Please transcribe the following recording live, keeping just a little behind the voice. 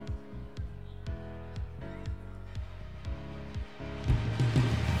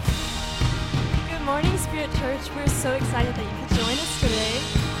morning, Spirit Church. We're so excited that you could join us today.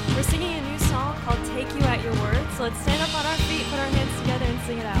 We're singing a new song called Take You at Your Word. So let's stand up on our feet, put our hands together, and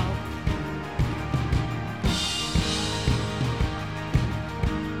sing it out.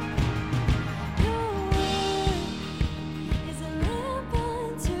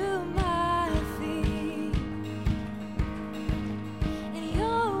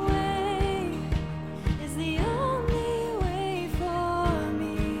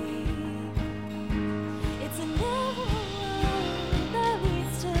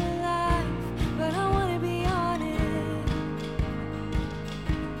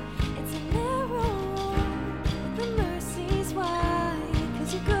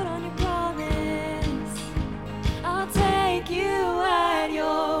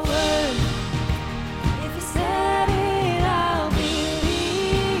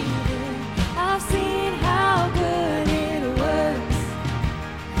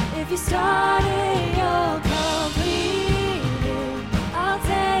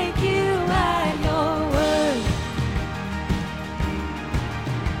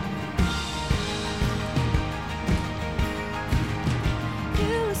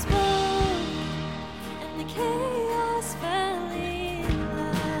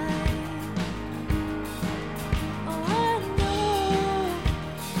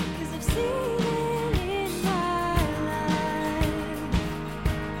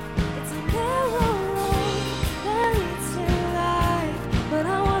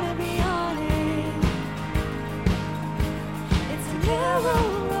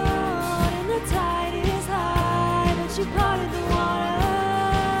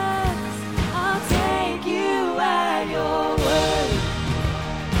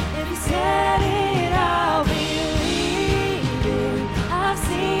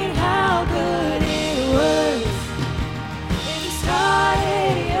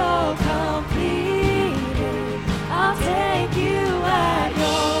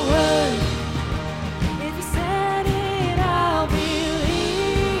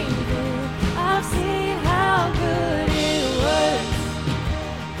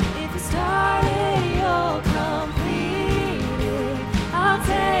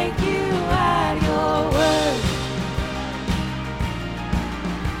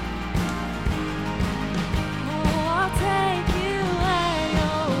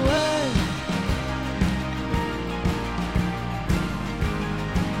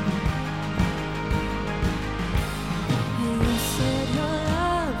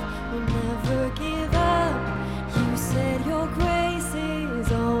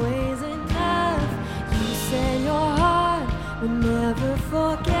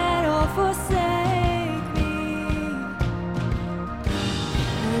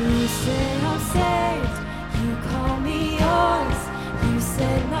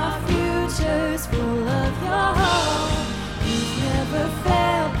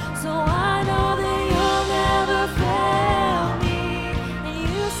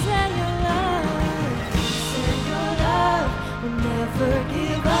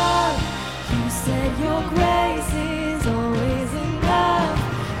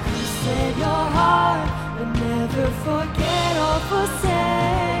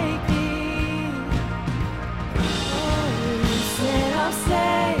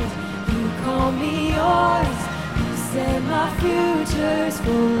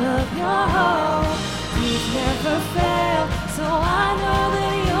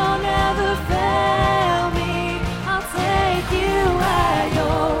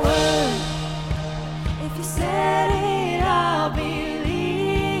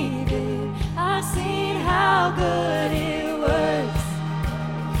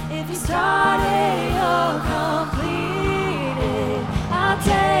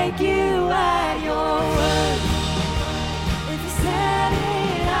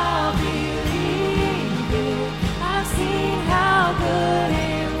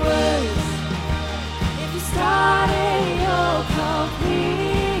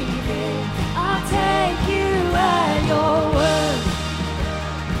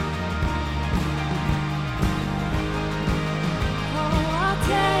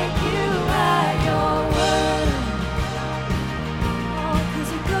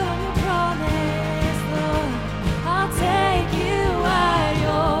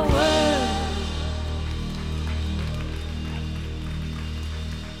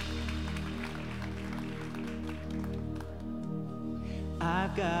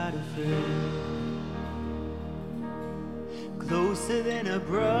 I've got a friend, closer than a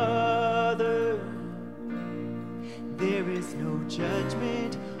brother. There is no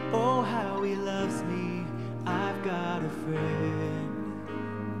judgment, oh how he loves me. I've got a friend,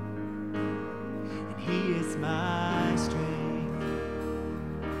 and my strength,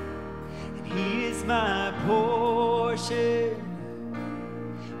 and He is my portion.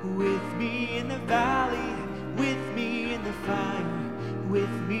 With me in the valley, with me in the fire, with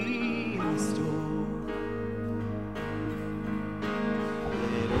me in the storm.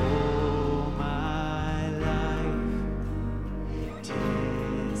 Let all my life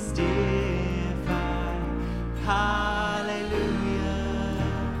testify. Hallelujah.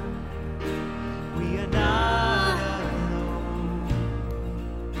 We are not alone.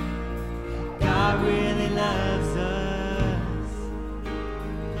 God really loves us.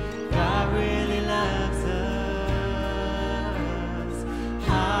 God really loves us.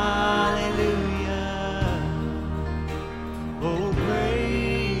 Hallelujah. Oh,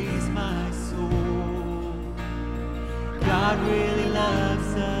 praise my soul. God really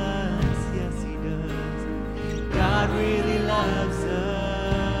loves us. Yes, He does. God really loves us.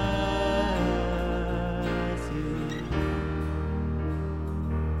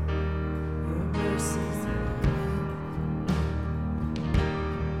 Your mercies,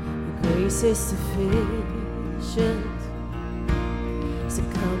 your grace is sufficient. So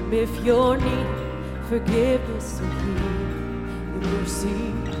come if you're needing forgiveness or healing. Your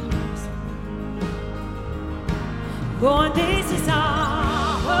mercies, Lord, this is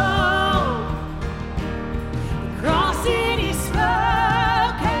our hope. The cross it is spoken.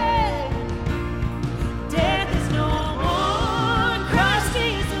 Death is no more. Christ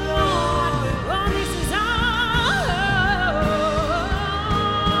is the Lord. Oh, this is our hope.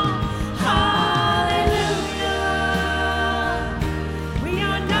 Hallelujah. We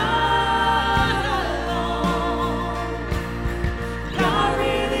are not alone. God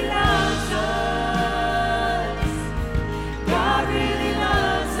really loves us. God really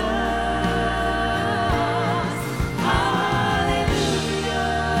loves us. Hallelujah.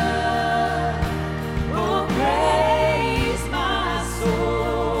 Oh, praise my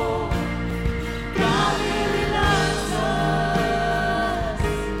soul. God really loves us.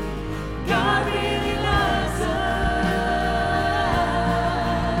 God really loves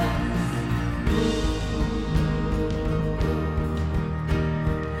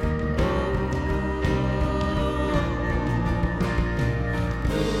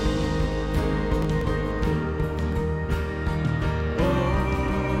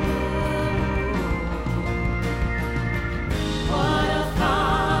What a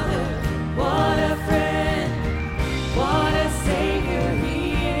Father, what a friend, what a Savior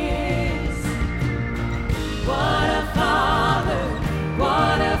He is. What a Father,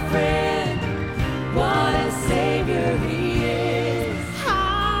 what a friend, what a Savior He is.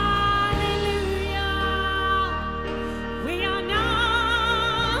 Hallelujah. We are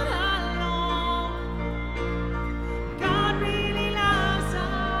not alone. God really loves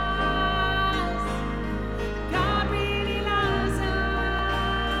us. God really loves us.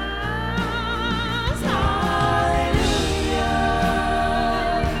 Hallelujah.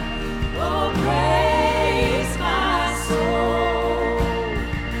 Oh, praise my soul.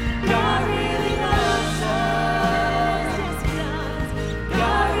 God really loves us. Yes, He does.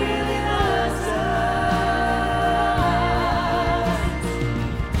 God really loves us.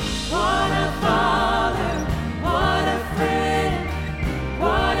 What a Father, what a friend,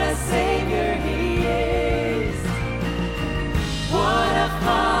 what a Savior He is. What a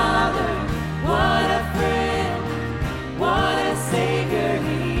Father, what a friend, what a Savior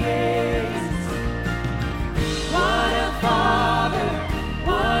He is. What a Father,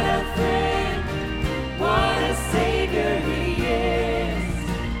 what a friend, what a Savior He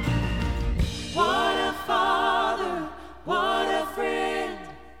is. What a Father, what a friend,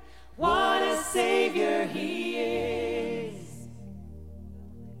 what a Savior He is.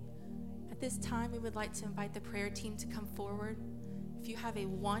 At this time, we would like to invite the prayer team to come forward. If you have a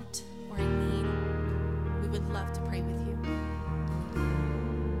want or a need, we would love to pray with you.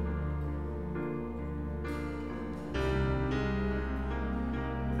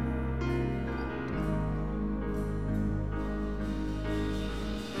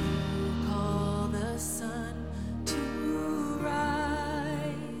 Call the sun to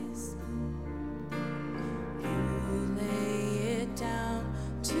rise. You lay it down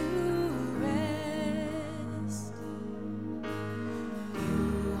to rest.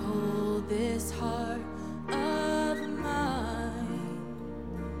 You hold this heart of mine.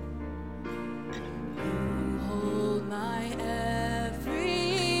 You hold my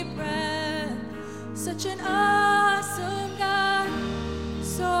every breath. Such an awesome God,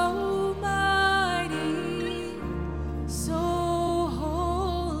 so mighty, so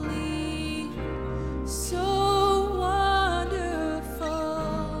holy, so wonderful.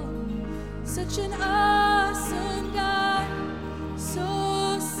 Such an awesome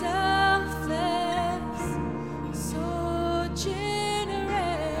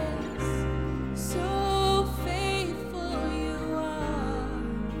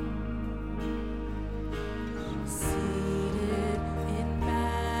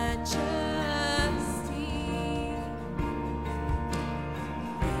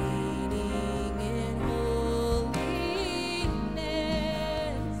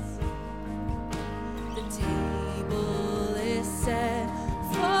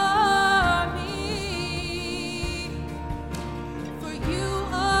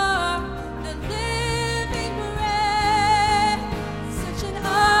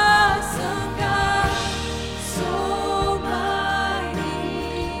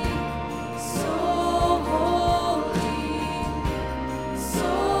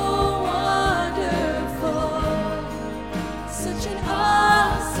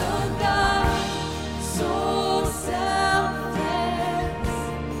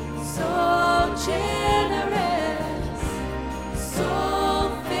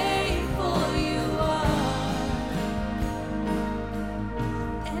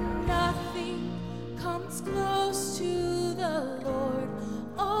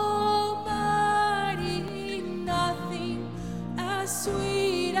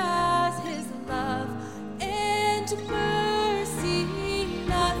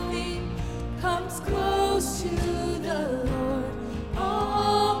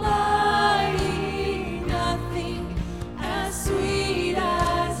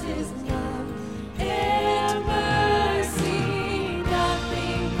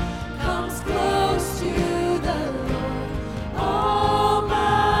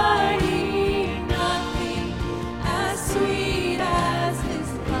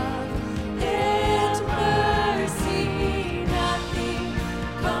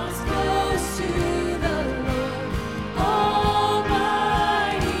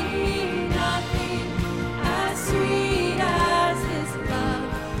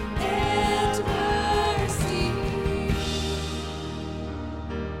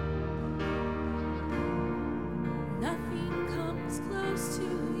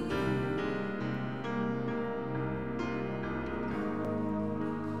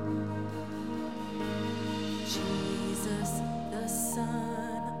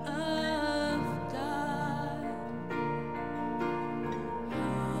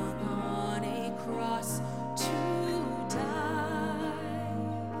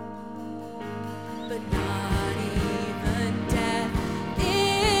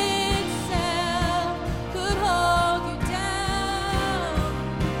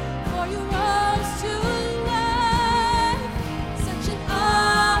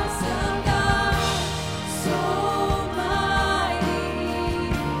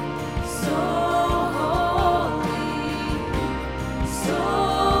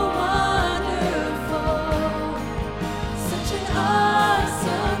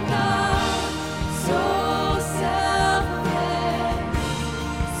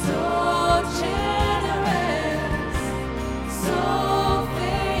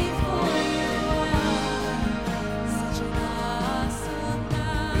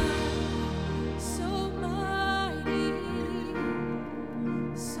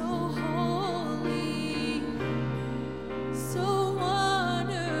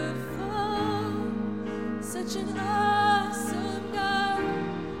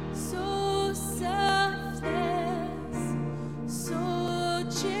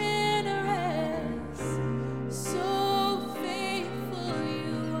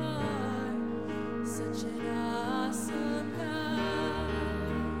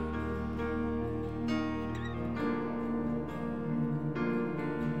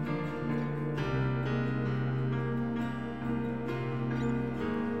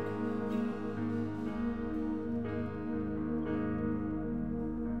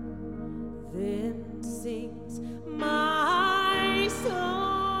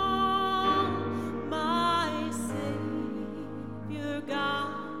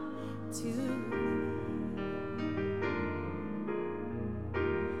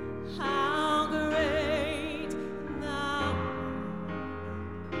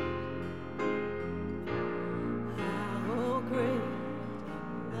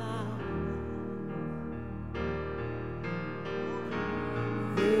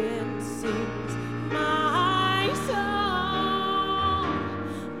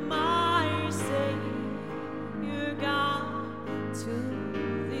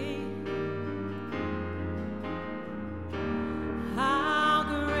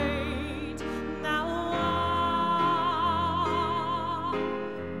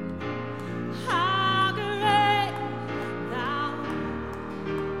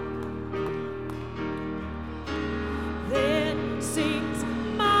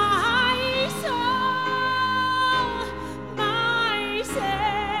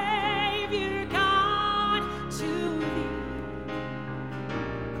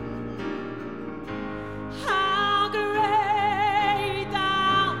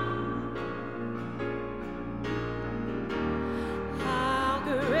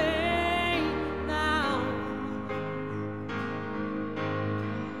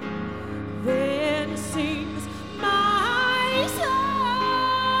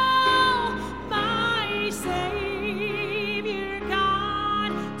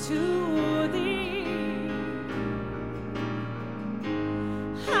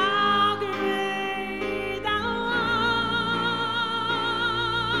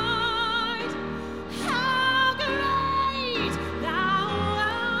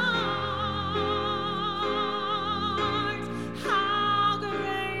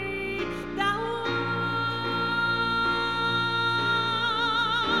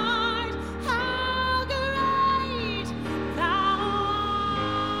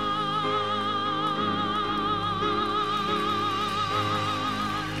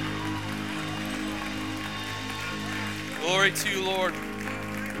Glory to you, Lord.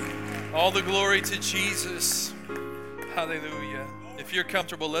 All the glory to Jesus. Hallelujah. If you're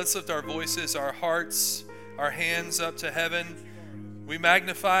comfortable, let's lift our voices, our hearts, our hands up to heaven. We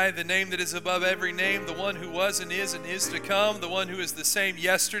magnify the name that is above every name, the one who was and is to come, the one who is the same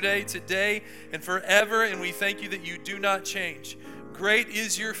yesterday, today, and forever. And we thank you that you do not change. Great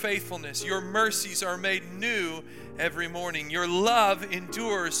is your faithfulness. Your mercies are made new every morning. Your love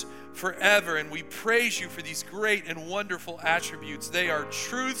endures forever. And we praise you for these great and wonderful attributes. They are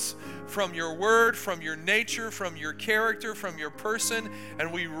truths from your word, from your nature, from your character, from your person,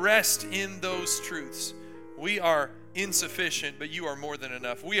 and we rest in those truths. We are insufficient, but you are more than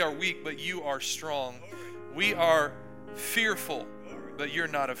enough. We are weak, but you are strong. We are fearful, but you're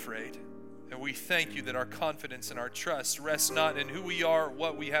not afraid. And we thank you that our confidence and our trust rests not in who we are,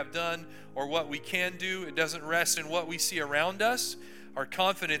 what we have done, or what we can do. It doesn't rest in what we see around us. Our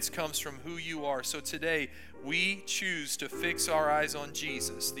confidence comes from who you are. So today, we choose to fix our eyes on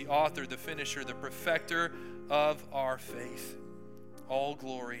Jesus, the author, the finisher, the perfecter of our faith. All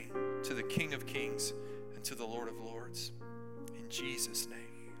glory to the King of Kings and to the Lord of Lords. In Jesus'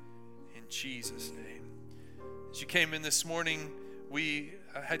 name. In Jesus' name. As you came in this morning, we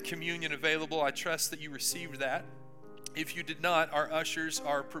had communion available. I trust that you received that. If you did not, our ushers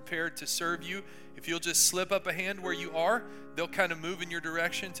are prepared to serve you. If you'll just slip up a hand where you are, they'll kind of move in your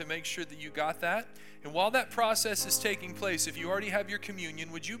direction to make sure that you got that. And while that process is taking place, if you already have your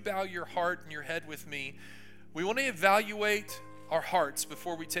communion, would you bow your heart and your head with me? We want to evaluate our hearts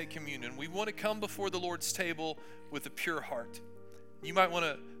before we take communion. We want to come before the Lord's table with a pure heart. You might want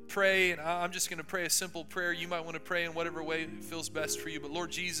to pray, and I'm just going to pray a simple prayer. You might want to pray in whatever way feels best for you. But Lord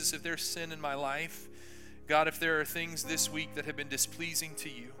Jesus, if there's sin in my life, God, if there are things this week that have been displeasing to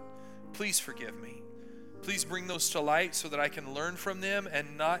you, please forgive me. Please bring those to light so that I can learn from them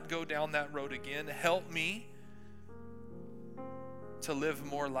and not go down that road again. Help me to live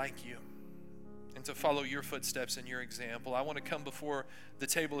more like you and to follow your footsteps and your example. I want to come before the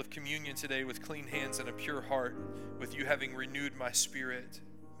table of communion today with clean hands and a pure heart, with you having renewed my spirit,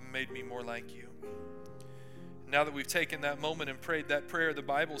 made me more like you. Now that we've taken that moment and prayed that prayer, the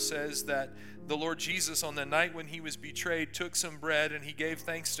Bible says that the Lord Jesus, on the night when he was betrayed, took some bread and he gave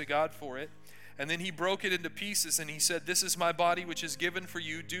thanks to God for it. And then he broke it into pieces and he said, "This is my body which is given for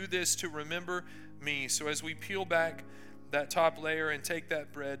you. Do this to remember me." So as we peel back that top layer and take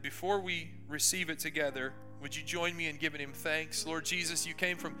that bread, before we receive it together, would you join me in giving him thanks? Lord Jesus, you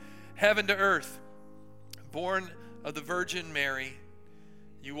came from heaven to earth, born of the Virgin Mary.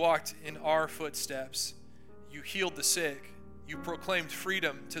 You walked in our footsteps. You healed the sick. You proclaimed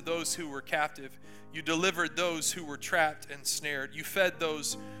freedom to those who were captive. You delivered those who were trapped and snared. You fed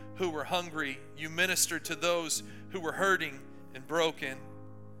those who were hungry. You ministered to those who were hurting and broken.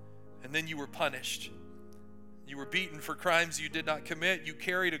 And then you were punished. You were beaten for crimes you did not commit. You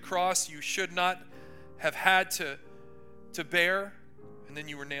carried a cross you should not have had to bear. And then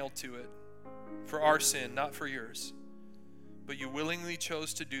you were nailed to it for our sin, not for yours. But you willingly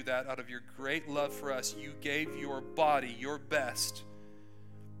chose to do that out of your great love for us. You gave your body, your best,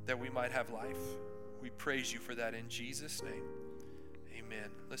 that we might have life. We praise you for that in Jesus' name.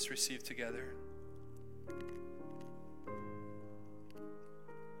 Amen. Let's receive together.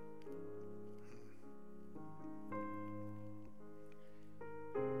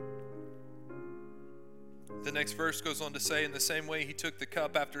 The next verse goes on to say, "In the same way he took the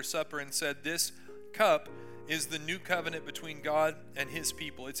cup after supper and said, 'This cup is the new covenant between God and his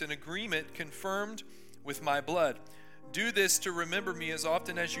people. It's an agreement confirmed with my blood. Do this to remember me as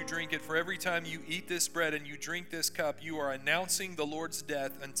often as you drink it. For every time you eat this bread and you drink this cup, you are announcing the Lord's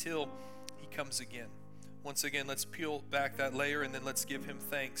death until he comes again.'" Once again, let's peel back that layer and then let's give him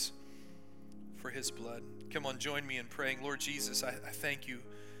thanks for his blood. Come on, join me in praying. Lord Jesus, I thank you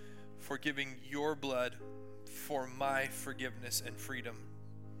for giving your blood for my forgiveness and freedom.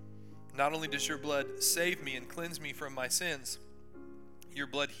 Not only does your blood save me and cleanse me from my sins, your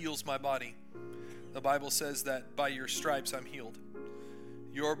blood heals my body. The Bible says that by your stripes I'm healed.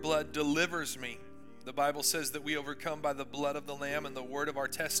 Your blood delivers me. The Bible says that we overcome by the blood of the Lamb and the word of our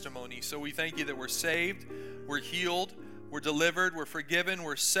testimony. So we thank you that we're saved, we're healed, we're delivered, we're forgiven,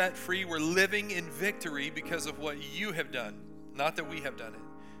 we're set free, we're living in victory because of what you have done. Not that we have done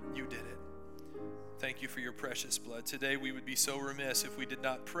it, you did it. Thank you for your precious blood. Today we would be so remiss if we did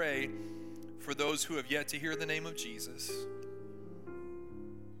not pray for those who have yet to hear the name of Jesus.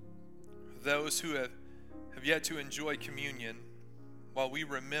 Those who have yet to enjoy communion. While we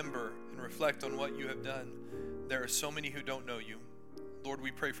remember and reflect on what you have done, there are so many who don't know you. Lord, we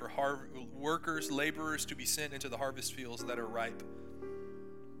pray for workers, laborers to be sent into the harvest fields that are ripe.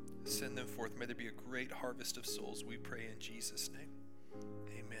 Send them forth. May there be a great harvest of souls. We pray in Jesus' name.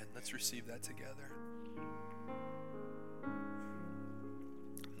 Amen. Let's receive that together.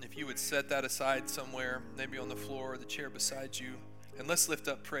 if you would set that aside somewhere, maybe on the floor or the chair beside you, and let's lift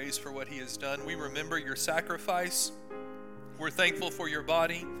up praise for what he has done. We remember your sacrifice. We're thankful for your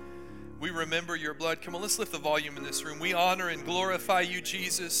body. We remember your blood. Come on, let's lift the volume in this room. We honor and glorify you,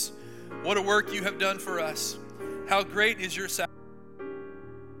 Jesus. What a work you have done for us. How great is your sacrifice.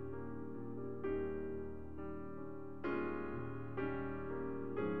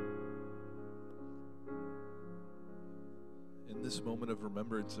 In this moment of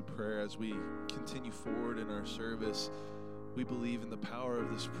remembrance and prayer, as we continue forward in our service, we believe in the power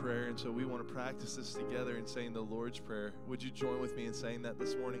of this prayer, and so we want to practice this together in saying the Lord's Prayer. Would you join with me in saying that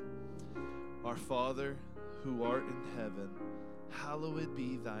this morning? Our Father, who art in heaven, hallowed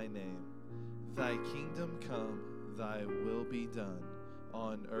be thy name. Thy kingdom come, thy will be done,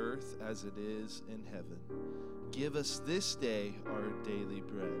 on earth as it is in heaven. Give us this day our daily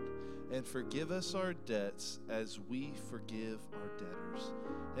bread, and forgive us our debts as we forgive our debtors.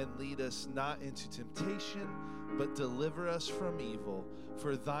 And lead us not into temptation, but deliver us from evil.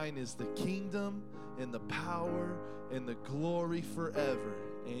 For thine is the kingdom and the power and the glory forever.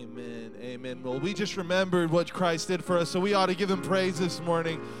 Amen. Amen. Well, we just remembered what Christ did for us, so we ought to give him praise this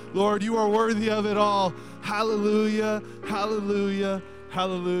morning. Lord, you are worthy of it all. Hallelujah. Hallelujah.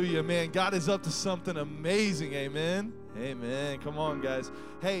 Hallelujah. Man, God is up to something amazing. Amen. Amen. Come on, guys.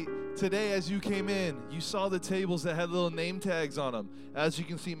 Hey, today as you came in, you saw the tables that had little name tags on them. As you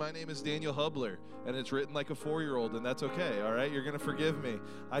can see, my name is Daniel Hubler, and it's written like a 4-year-old, and that's okay, all right? You're going to forgive me.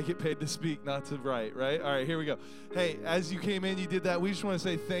 I get paid to speak, not to write, right? All right, here we go. Hey, as you came in, you did that. We just want to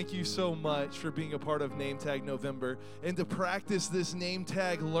say thank you so much for being a part of Name Tag November. And to practice this name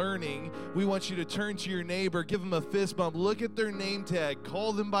tag learning, we want you to turn to your neighbor, give them a fist bump, look at their name tag,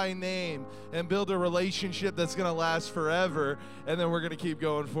 call them by name, and build a relationship that's going to last forever. And then we're going to keep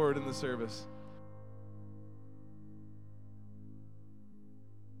going forward in the service.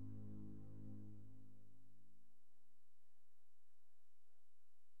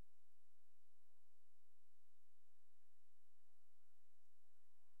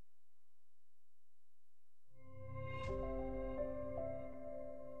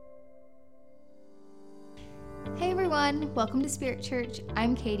 Hey everyone, welcome to Spirit Church.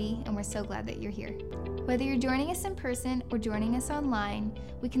 I'm Katie, and we're so glad that you're here. Whether you're joining us in person or joining us online,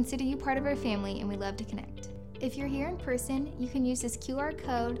 we consider you part of our family and we love to connect. If you're here in person, you can use this QR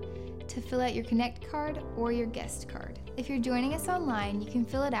code to fill out your Connect card or your guest card. If you're joining us online, you can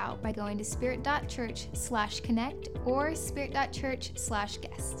fill it out by going to spirit.church/connect or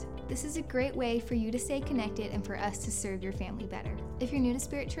spirit.church/guest. This is a great way for you to stay connected and for us to serve your family better. If you're new to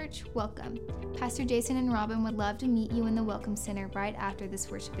Spirit Church, welcome. Pastor Jason and Robin would love to meet you in the Welcome Center right after this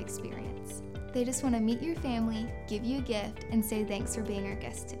worship experience. They just want to meet your family, give you a gift, and say thanks for being our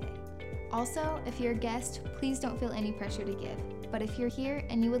guest today. Also, if you're a guest, please don't feel any pressure to give. But if you're here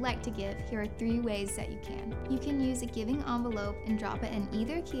and you would like to give, here are 3 ways that you can. You can use a giving envelope and drop it in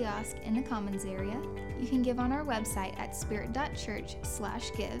either kiosk in the Commons area. You can give on our website at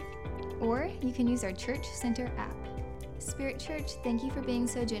spirit.church/give. Or you can use our Church Center app. Spirit Church, thank you for being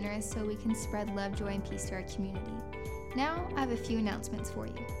so generous so we can spread love, joy, and peace to our community. Now, I have a few announcements for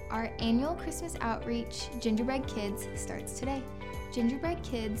you. Our annual Christmas outreach, Gingerbread Kids, starts today. Gingerbread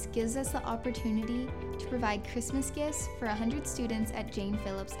Kids gives us the opportunity to provide Christmas gifts for 100 students at Jane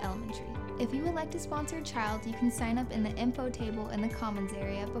Phillips Elementary. If you would like to sponsor a child, you can sign up in the info table in the Commons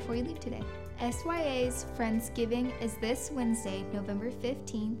area before you leave today. SYA's Friendsgiving is this Wednesday, November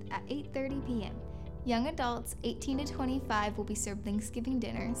 15th at 8:30 p.m. Young adults 18 to 25 will be served Thanksgiving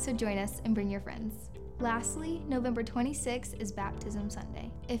dinner, so join us and bring your friends. Lastly, November 26th is Baptism Sunday.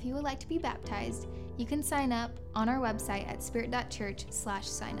 If you would like to be baptized, you can sign up on our website at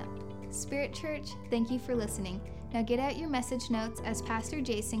spirit.church/signup. Spirit Church, thank you for listening. Now get out your message notes as Pastor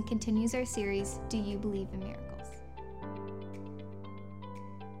Jason continues our series, Do You Believe in Miracles?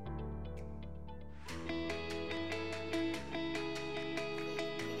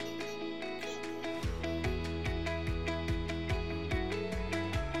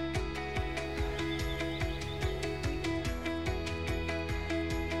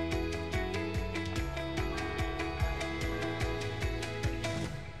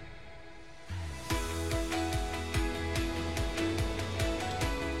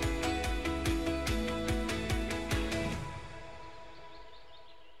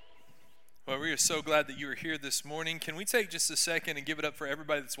 Well, we are so glad that you are here this morning. Can we take just a second and give it up for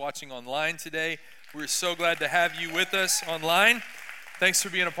everybody that's watching online today? We're so glad to have you with us online. Thanks for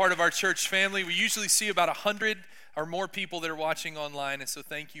being a part of our church family. We usually see about 100 or more people that are watching online, and so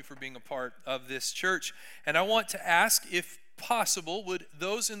thank you for being a part of this church. And I want to ask if possible, would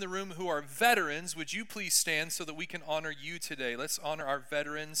those in the room who are veterans, would you please stand so that we can honor you today? Let's honor our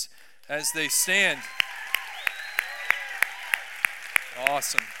veterans as they stand.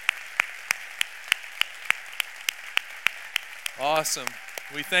 Awesome. Awesome.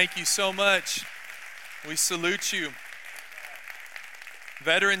 We thank you so much. We salute you.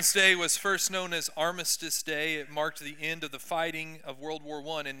 Veterans Day was first known as Armistice Day. It marked the end of the fighting of World War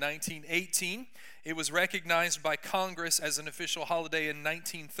I in 1918. It was recognized by Congress as an official holiday in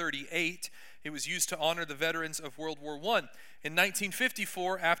 1938. It was used to honor the veterans of World War I. In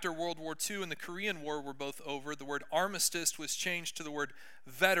 1954, after World War II and the Korean War were both over, the word armistice was changed to the word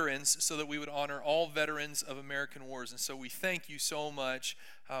veterans so that we would honor all veterans of American wars. And so we thank you so much.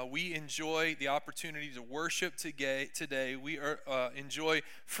 We enjoy the opportunity to worship today. We enjoy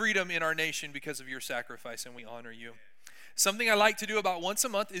freedom in our nation because of your sacrifice, and we honor you. Something I like to do about once a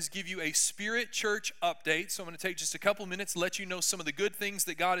month is give you a Spirit Church update. So I'm going to take just a couple minutes to let you know some of the good things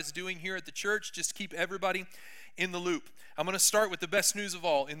that God is doing here at the church, just to keep everybody in the loop. I'm going to start with the best news of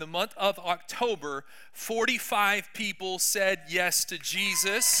all. In the month of October, 45 people said yes to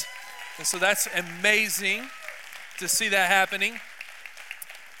Jesus. And so that's amazing to see that happening.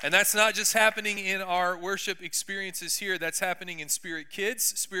 And that's not just happening in our worship experiences here. That's happening in Spirit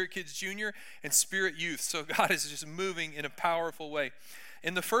Kids Junior, and Spirit Youth. So God is just moving in a powerful way.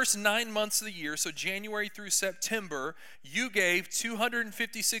 In the first 9 months of the year, so January through September, you gave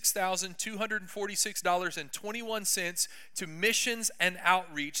 $256,246.21 to missions and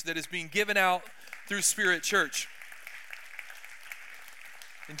outreach that is being given out through Spirit Church.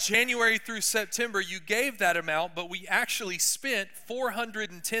 In January through September, you gave that amount, but we actually spent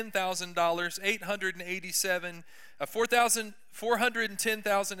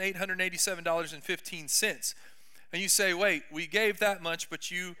 $410,887.15. And you say, wait, we gave that much,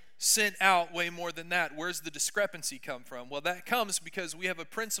 but you sent out way more than that. Where's the discrepancy come from? Well, that comes because we have a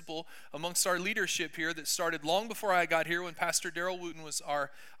principle amongst our leadership here that started long before I got here when Pastor Darrell Wooten was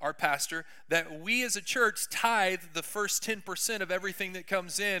our pastor, that we as a church tithe the first 10% of everything that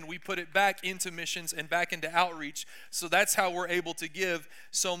comes in. We put it back into missions and back into outreach. So that's how we're able to give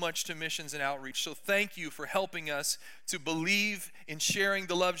so much to missions and outreach. So thank you for helping us to believe in sharing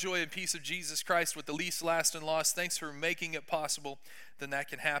the love, joy, and peace of Jesus Christ with the least, last, and lost. Thanks for making it possible. Then that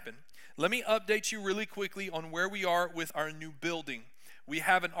can happen. Let me update you really quickly on where we are with our new building. We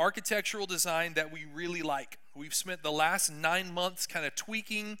have an architectural design that we really like. We've spent the last 9 months kind of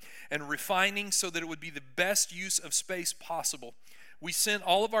tweaking and refining so that it would be the best use of space possible. We sent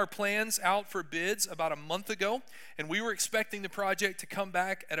all of our plans out for bids about a month ago, and we were expecting the project to come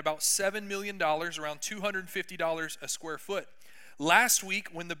back at about $7 million, around $250 a square foot. Last week,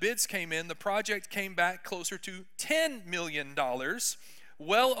 when the bids came in, the project came back closer to $10 million,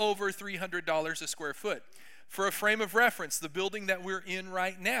 well over $300 a square foot. For a frame of reference, the building that we're in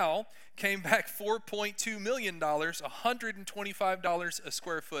right now came back $4.2 million, $125 a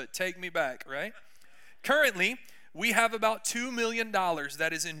square foot. Take me back, right? Currently, we have about $2 million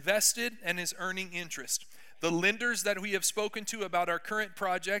that is invested and is earning interest. The lenders that we have spoken to about our current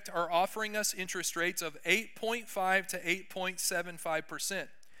project are offering us interest rates of 8.5 to 8.75%.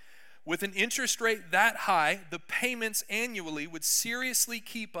 With an interest rate that high, the payments annually would seriously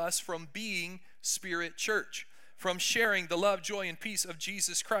keep us from being Spirit Church, from sharing the love, joy, and peace of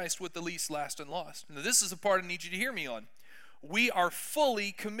Jesus Christ with the least, last, and lost. Now, this is the part I need you to hear me on. We are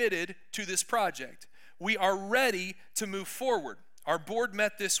fully committed to this project. We are ready to move forward. Our board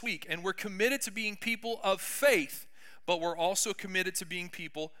met this week, and we're committed to being people of faith, but we're also committed to being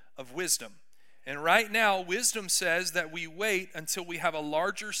people of wisdom. And right now, wisdom says that we wait until we have a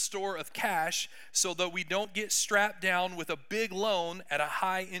larger store of cash so that we don't get strapped down with a big loan at a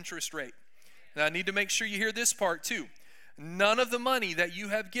high interest rate. Now, I need to make sure you hear this part too. None of the money that you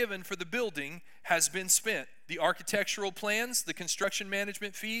have given for the building has been spent. The architectural plans, the construction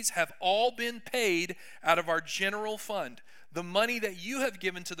management fees have all been paid out of our general fund. The money that you have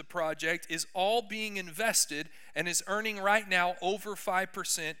given to the project is all being invested and is earning right now over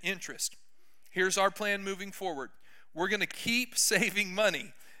 5% interest. Here's our plan moving forward. We're going to keep saving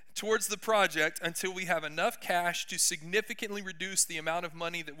money towards the project until we have enough cash to significantly reduce the amount of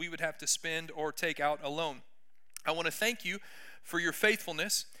money that we would have to spend or take out a loan. I want to thank you for your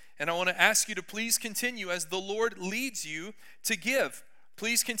faithfulness, and I want to ask you to please continue as the Lord leads you to give.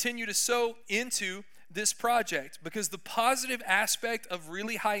 Please continue to sow into this project, because the positive aspect of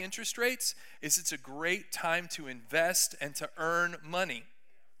really high interest rates is it's a great time to invest and to earn money.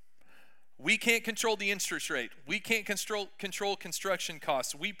 We can't control the interest rate. We can't control construction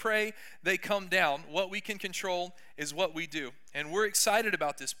costs. We pray they come down. What we can control is what we do. And we're excited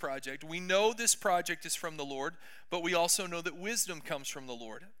about this project. We know this project is from the Lord, but we also know that wisdom comes from the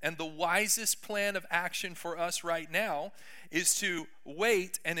Lord. And the wisest plan of action for us right now is to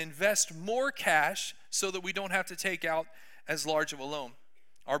wait and invest more cash so that we don't have to take out as large of a loan.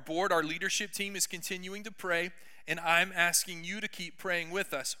 Our board, our leadership team is continuing to pray, and I'm asking you to keep praying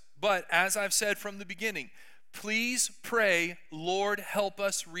with us. But as I've said from the beginning, please pray, Lord, help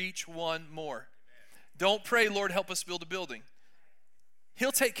us reach one more. Don't pray, Lord, help us build a building.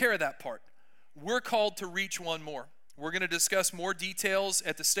 He'll take care of that part. We're called to reach one more. We're going to discuss more details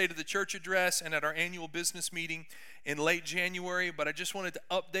at the State of the Church address and at our annual business meeting in late January, but I just wanted to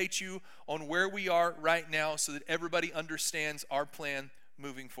update you on where we are right now so that everybody understands our plan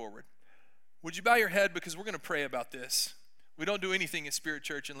moving forward. Would you bow your head, because we're going to pray about this. We don't do anything at Spirit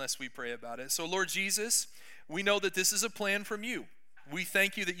Church unless we pray about it. So Lord Jesus, we know that this is a plan from you. We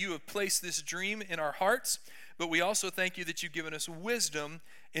thank you that you have placed this dream in our hearts, but we also thank you that you've given us wisdom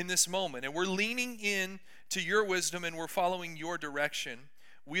in this moment. And we're leaning in to your wisdom and we're following your direction.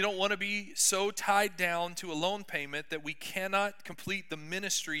 We don't want to be so tied down to a loan payment that we cannot complete the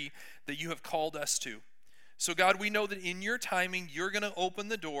ministry that you have called us to. So God, we know that in your timing, you're going to open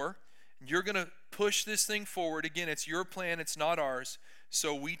the door. You're going to push this thing forward. Again, it's your plan. It's not ours.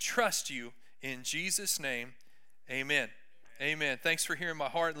 So we trust you in Jesus' name. Amen. Amen. Thanks for hearing my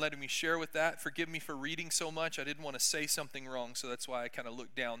heart and letting me share with that. Forgive me for reading so much. I didn't want to say something wrong, so that's why I kind of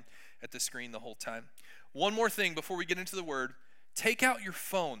looked down at the screen the whole time. One more thing before we get into the word. Take out your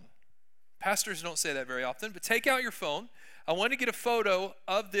phone. Pastors don't say that very often, but take out your phone. I want to get a photo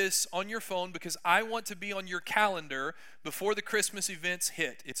of this on your phone because I want to be on your calendar before the Christmas events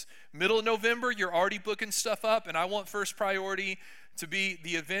hit. It's middle of November. You're already booking stuff up, and I want first priority to be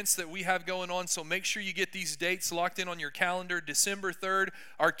the events that we have going on. So make sure you get these dates locked in on your calendar. December 3rd,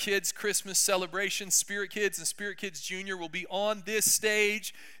 our kids' Christmas celebration. Spirit Kids and Spirit Kids Junior will be on this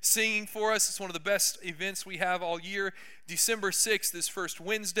stage singing for us. It's one of the best events we have all year. December 6th is first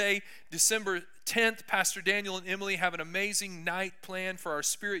Wednesday. December 10th, Pastor Daniel and Emily have an amazing night planned for our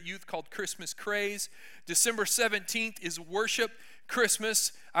Spirit Youth called Christmas Craze. December 17th is Worship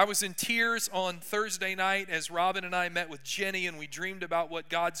Christmas. I was in tears on Thursday night as Robin and I met with Jenny and we dreamed about what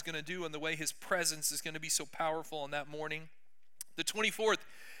God's going to do and the way his presence is going to be so powerful on that morning. The 24th,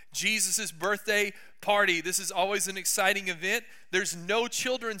 Jesus' birthday party. This is always an exciting event. There's no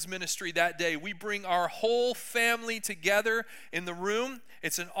children's ministry that day. We bring our whole family together in the room.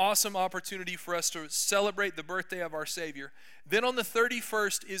 It's an awesome opportunity for us to celebrate the birthday of our Savior. Then on the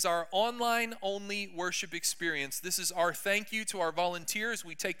 31st is our online-only worship experience. This is our thank you to our volunteers.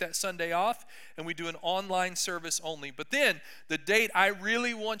 We take that Sunday off and we do an online service only. But then the date I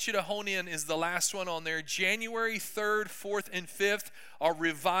really want you to hone in is the last one on there, January 3rd, 4th, and 5th, our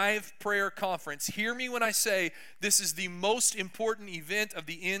Revive Prayer Conference. Hear me when I say this is the most important event of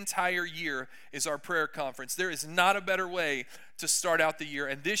the entire year is our prayer conference. There is not a better way to start out the year.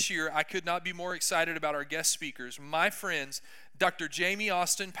 And this year, I could not be more excited about our guest speakers. My friends, Dr. Jamie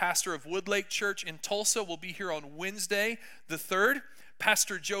Austin, pastor of Woodlake Church in Tulsa, will be here on Wednesday the 3rd.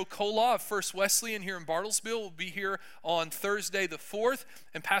 Pastor Joe Koloff of First Wesleyan here in Bartlesville will be here on Thursday the 4th.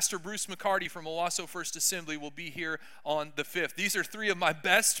 And Pastor Bruce McCarty from Owasso First Assembly will be here on the 5th. These are three of my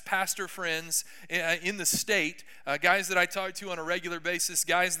best pastor friends in the state, guys that I talk to on a regular basis,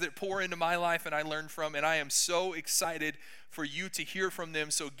 guys that pour into my life and I learn from. And I am so excited for you to hear from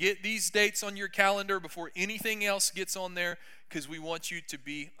them. So get these dates on your calendar before anything else gets on there because we want you to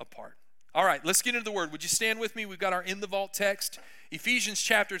be a part. All right, let's get into the word. Would you stand with me? We've got our In the Vault text. Ephesians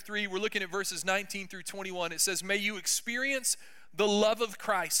chapter 3, we're looking at verses 19 through 21. It says, "May you experience the love of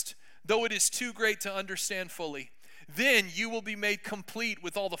Christ, though it is too great to understand fully. Then you will be made complete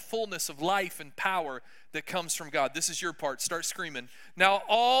with all the fullness of life and power that comes from God." This is your part. Start screaming. "Now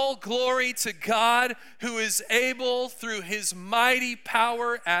all glory to God, who is able through his mighty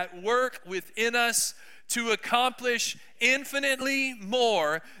power at work within us to accomplish infinitely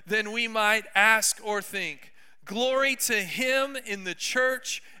more than we might ask or think. Glory to him in the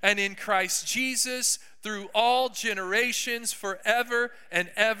church and in Christ Jesus through all generations forever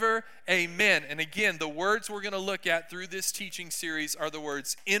and ever. Amen." And again, the words we're going to look at through this teaching series are the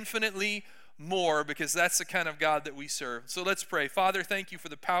words infinitely more, because that's the kind of God that we serve. So let's pray. Father, thank you for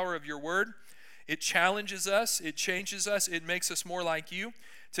the power of your word. It challenges us, it changes us, it makes us more like you.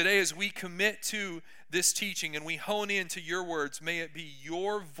 Today, as we commit to this teaching and we hone into your words, may it be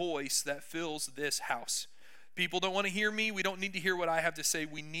your voice that fills this house. People don't want to hear me. We don't need to hear what I have to say.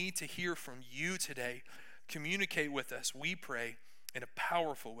 We need to hear from you today. Communicate with us, we pray. in a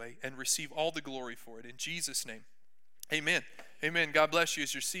powerful way and receive all the glory for it. In Jesus' name, amen. Amen. God bless you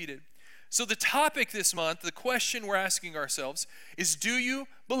as you're seated. So the topic this month, the question we're asking ourselves is, do you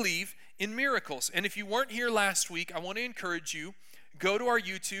believe in miracles? And if you weren't here last week, I want to encourage you, go to our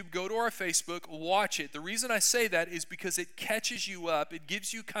YouTube, go to our Facebook, watch it. The reason I say that is because it catches you up. It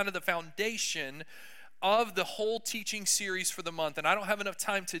gives you kind of the foundation of the whole teaching series for the month. And I don't have enough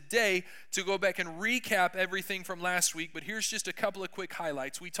time today to go back and recap everything from last week, but here's just a couple of quick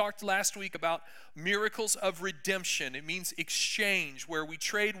highlights. We talked last week about miracles of redemption. It means exchange, where we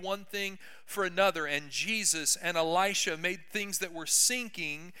trade one thing for another. And Jesus and Elisha made things that were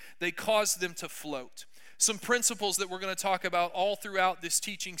sinking, they caused them to float. Some principles that we're going to talk about all throughout this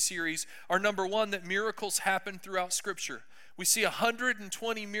teaching series are, number one, that miracles happen throughout Scripture. We see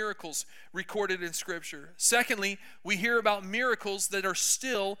 120 miracles recorded in Scripture. Secondly, we hear about miracles that are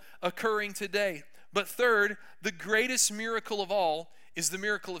still occurring today. But third, the greatest miracle of all is the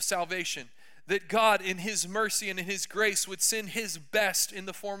miracle of salvation. That God, in His mercy and in His grace, would send His best in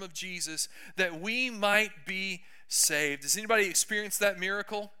the form of Jesus, that we might be saved. Has anybody experienced that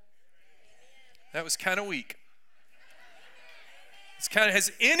miracle? That was kind of weak.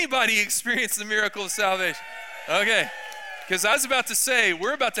 Has anybody experienced the miracle of salvation? Okay. Because I was about to say,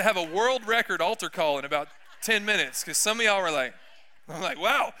 we're about to have a world record altar call in about 10 minutes. Because some of y'all were like, I'm like,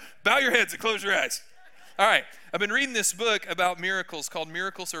 wow, bow your heads and close your eyes. All right, I've been reading this book about miracles called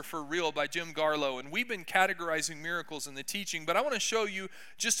Miracles Are For Real by Jim Garlow. And we've been categorizing miracles in the teaching. But I want to show you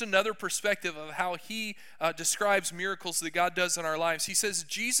just another perspective of how he describes miracles that God does in our lives. He says,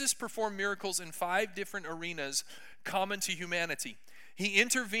 Jesus performed miracles in 5 different arenas common to humanity. He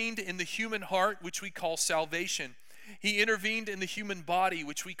intervened in the human heart, which we call salvation. He intervened in the human body,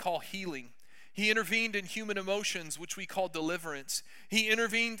 which we call healing. He intervened in human emotions, which we call deliverance. He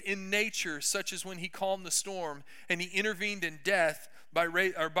intervened in nature, such as when He calmed the storm. And He intervened in death by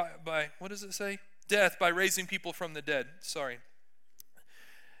what does it say? Death by raising people from the dead. Sorry.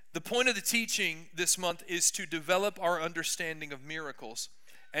 The point of the teaching this month is to develop our understanding of miracles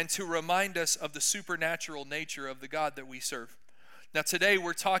and to remind us of the supernatural nature of the God that we serve. Now today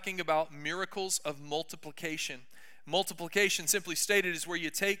we're talking about miracles of multiplication. Multiplication, simply stated, is where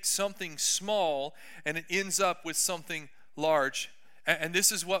you take something small and it ends up with something large. And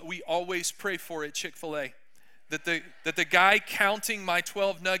this is what we always pray for at Chick-fil-A. That the guy counting my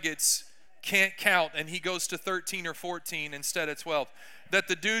 12 nuggets can't count and he goes to 13 or 14 instead of 12. That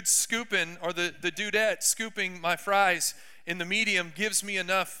the dude scooping, or the dudette scooping my fries in the medium gives me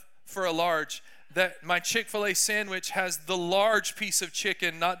enough for a large. That my Chick-fil-A sandwich has the large piece of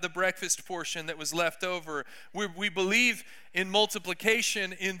chicken, not the breakfast portion that was left over. We believe in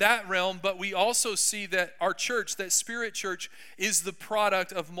multiplication in that realm, but we also see that our church, that Spirit Church, is the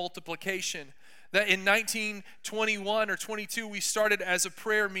product of multiplication. That in 1921 or 22, we started as a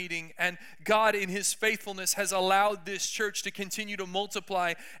prayer meeting, and God in His faithfulness has allowed this church to continue to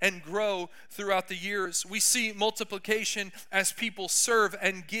multiply and grow throughout the years. We see multiplication as people serve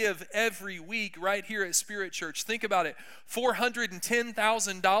and give every week right here at Spirit Church. Think about it,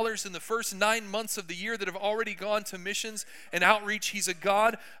 $410,000 in the first 9 months of the year that have already gone to missions and outreach. He's a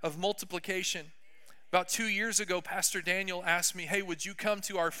God of multiplication. About 2 years ago, Pastor Daniel asked me, hey, would you come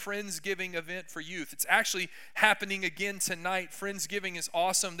to our Friendsgiving event for youth? It's actually happening again tonight. Friendsgiving is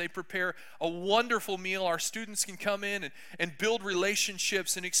awesome. They prepare a wonderful meal. Our students can come in and build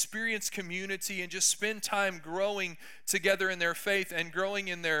relationships and experience community and just spend time growing together in their faith and growing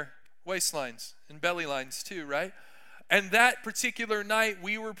in their waistlines and belly lines too, right? And that particular night,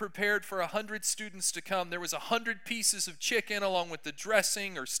 we were prepared for 100 students to come. There was 100 pieces of chicken along with the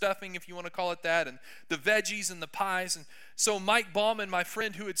dressing or stuffing, if you want to call it that, and the veggies and the pies. And so Mike Bauman, my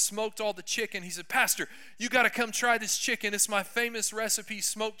friend who had smoked all the chicken, he said, Pastor, you got to come try this chicken. It's my famous recipe,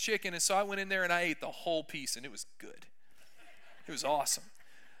 smoked chicken. And so I went in there and I ate the whole piece, and it was good. It was awesome.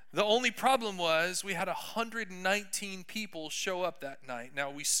 The only problem was we had 119 people show up that night. Now,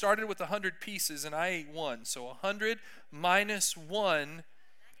 we started with 100 pieces, and I ate one. So 100 minus 1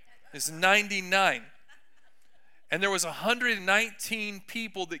 is 99. And there was 119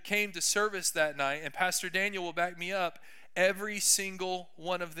 people that came to service that night, and Pastor Daniel will back me up. Every single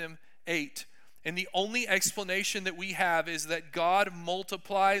one of them ate. And the only explanation that we have is that God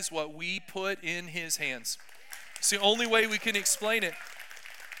multiplies what we put in His hands. It's the only way we can explain it.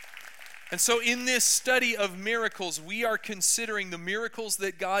 And so in this study of miracles, we are considering the miracles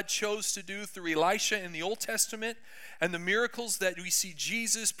that God chose to do through Elisha in the Old Testament, and the miracles that we see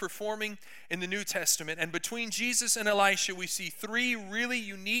Jesus performing in the New Testament. And between Jesus and Elisha, we see three really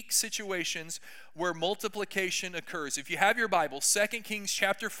unique situations where multiplication occurs. If you have your Bible, 2 Kings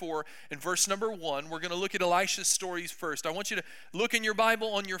chapter 4 and verse number 1, we're going to look at Elisha's stories first. I want you to look in your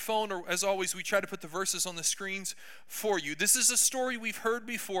Bible on your phone, or as always, we try to put the verses on the screens for you. This is a story we've heard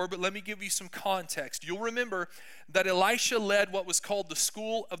before, but let me give you some context. You'll remember that Elisha led what was called the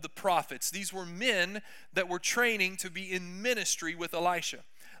school of the prophets. These were men that were training to be in ministry with Elisha.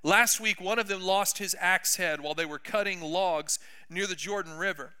 Last week, one of them lost his axe head while they were cutting logs near the Jordan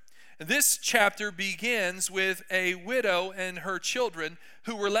River. This chapter begins with a widow and her children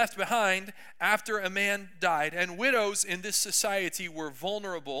who were left behind after a man died. And widows in this society were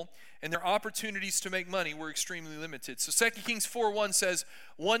vulnerable, and their opportunities to make money were extremely limited. So 2 Kings 4:1 says,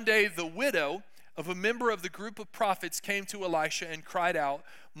 "One day the widow of a member of the group of prophets came to Elisha and cried out,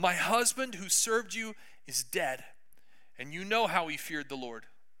 'My husband who served you is dead, and you know how he feared the Lord.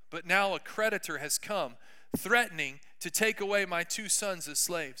 But now a creditor has come, threatening to take away my 2 sons as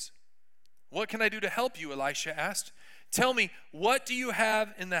slaves.' 'What can I do to help you?' Elisha asked. 'Tell me, what do you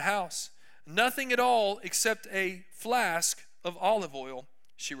have in the house?' 'Nothing at all except a flask of olive oil,'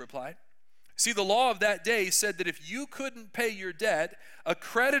 she replied. See, the law of that day said that if you couldn't pay your debt, a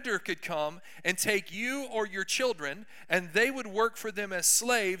creditor could come and take you or your children, and they would work for them as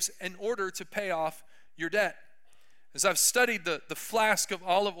slaves in order to pay off your debt." As I've studied the flask of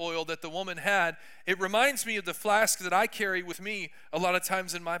olive oil that the woman had, it reminds me of the flask that I carry with me a lot of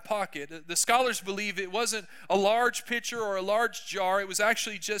times in my pocket. The scholars believe it wasn't a large pitcher or a large jar. It was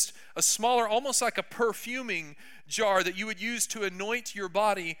actually just a smaller, almost like a perfuming jar that you would use to anoint your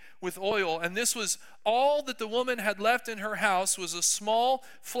body with oil. And this was all that the woman had left in her house, was a small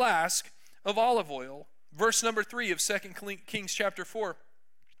flask of olive oil. Verse number 3 of 2 Kings chapter 4.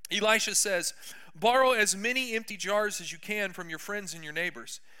 Elisha says, "Borrow as many empty jars as you can from your friends and your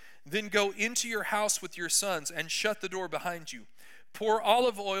neighbors. Then go into your house with your sons and shut the door behind you. Pour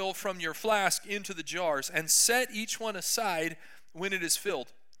olive oil from your flask into the jars and set each one aside when it is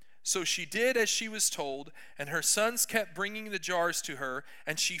filled." So she did as she was told, and her sons kept bringing the jars to her,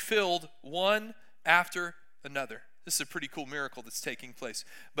 and she filled one after another. This is a pretty cool miracle that's taking place.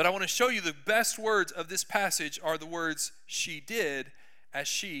 But I want to show you the best words of this passage are the words, "she did as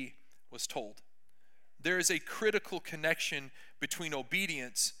she was told." There is a critical connection between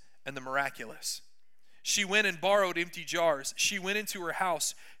obedience and the miraculous. She went and borrowed empty jars. She went into her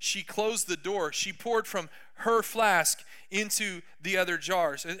house. She closed the door. She poured from her flask into the other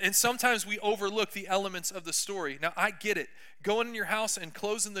jars. And sometimes we overlook the elements of the story. Now, I get it. Going in your house and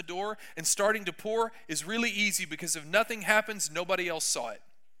closing the door and starting to pour is really easy, because if nothing happens, nobody else saw it.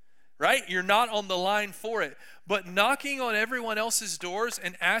 Right? You're not on the line for it. But knocking on everyone else's doors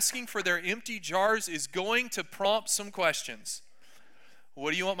and asking for their empty jars is going to prompt some questions. What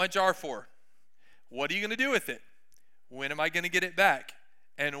do you want my jar for? What are you going to do with it? When am I going to get it back?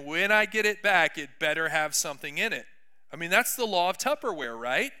 And when I get it back, it better have something in it. I mean, that's the law of Tupperware,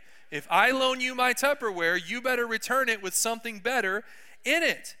 right? If I loan you my Tupperware, you better return it with something better in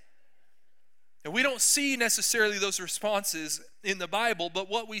it. And we don't see necessarily those responses in the Bible, but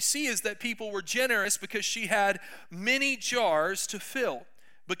what we see is that people were generous because she had many jars to fill.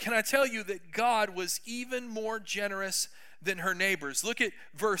 But can I tell you that God was even more generous than her neighbors? Look at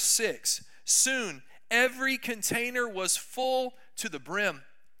verse 6. Soon, every container was full to the brim.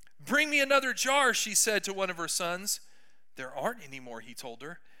 "Bring me another jar," she said to one of her sons. "There aren't any more," he told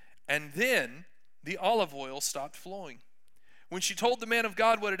her. And then the olive oil stopped flowing. When she told the man of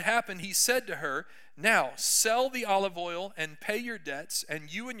God what had happened, he said to her, "Now sell the olive oil and pay your debts,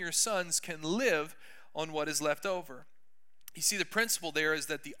 and you and your sons can live on what is left over." You see, the principle there is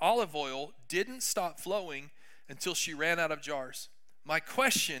that the olive oil didn't stop flowing until she ran out of jars. My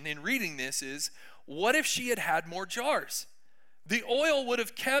question in reading this is, what if she had had more jars? The oil would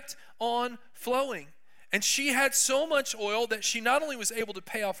have kept on flowing. And she had so much oil that she not only was able to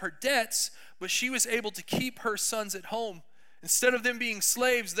pay off her debts, but she was able to keep her sons at home. Instead of them being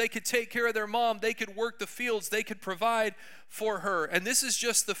slaves, they could take care of their mom. They could work the fields. They could provide for her. And this is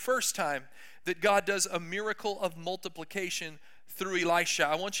just the first time that God does a miracle of multiplication through Elisha.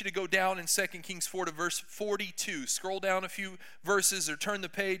 I want you to go down in 2 Kings 4 to verse 42. Scroll down a few verses or turn the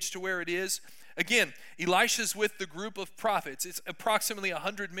page to where it is. Again, Elisha's with the group of prophets. It's approximately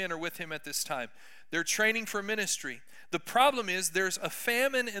 100 men are with him at this time. They're training for ministry. The problem is there's a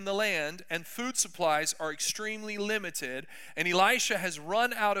famine in the land and food supplies are extremely limited, and Elisha has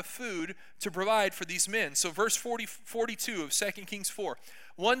run out of food to provide for these men. So verse 42 of 2 Kings 4.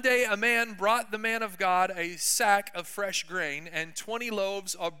 One day a man brought the man of God a sack of fresh grain and 20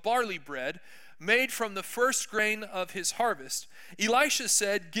 loaves of barley bread made from the first grain of his harvest. Elisha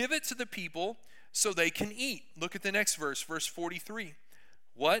said, give it to the people so they can eat. Look at the next verse, verse 43.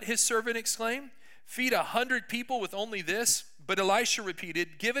 What? His servant exclaimed. Feed 100 people with only this? But Elisha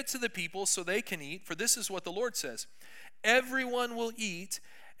repeated, give it to the people so they can eat, for this is what the Lord says. Everyone will eat,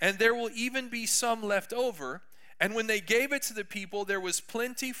 and there will even be some left over. And when they gave it to the people, there was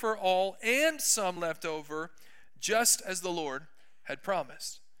plenty for all and some left over, just as the Lord had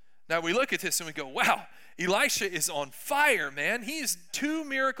promised. Now we look at this and we go, wow, Elisha is on fire, man. He is 2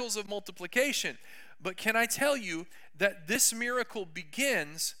 miracles of multiplication. But can I tell you that this miracle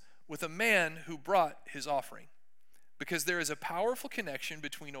begins with a man who brought his offering? Because there is a powerful connection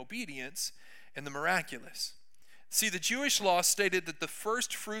between obedience and the miraculous. See, the Jewish law stated that the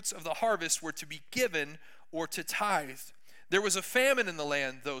first fruits of the harvest were to be given or to tithe. There was a famine in the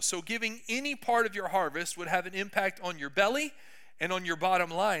land, though, so giving any part of your harvest would have an impact on your belly and on your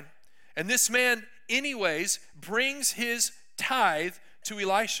bottom line. And this man, anyways, brings his tithe to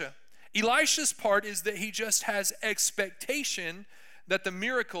Elisha. Elisha's part is that he just has expectation that the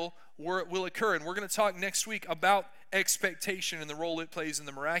miracle will occur. And we're going to talk next week about expectation and the role it plays in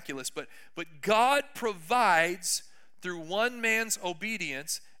the miraculous. But God provides through one man's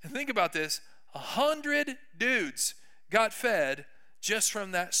obedience. And think about this, 100 dudes got fed just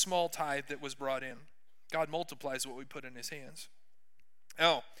from that small tithe that was brought in. God multiplies what we put in his hands.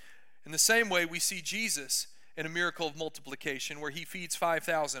 Now, in the same way, we see Jesus in a miracle of multiplication where he feeds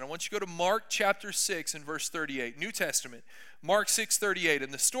 5,000. I want you to go to Mark chapter 6 and verse 38, New Testament. Mark 6:38.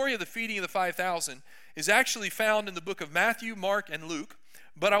 And the story of the feeding of the 5,000 is actually found in the book of Matthew, Mark, and Luke.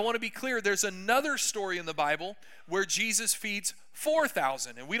 But I want to be clear, there's another story in the Bible where Jesus feeds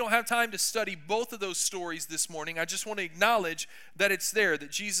 4,000. And we don't have time to study both of those stories this morning. I just want to acknowledge that it's there,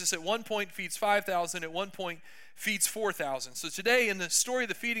 that Jesus at one point feeds 5,000, at one point feeds 4,000. So today in the story of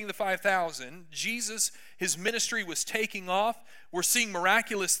the feeding of the 5,000, Jesus, his ministry was taking off. We're seeing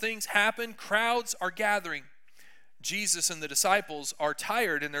miraculous things happen. Crowds are gathering. Jesus and the disciples are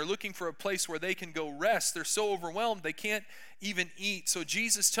tired and they're looking for a place where they can go rest. They're so overwhelmed they can't even eat. So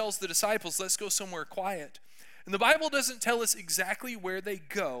Jesus tells the disciples, let's go somewhere quiet. And the Bible doesn't tell us exactly where they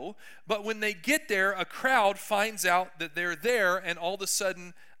go, but when they get there, a crowd finds out that they're there and all of a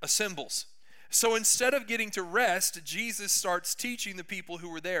sudden assembles. So instead of getting to rest, Jesus starts teaching the people who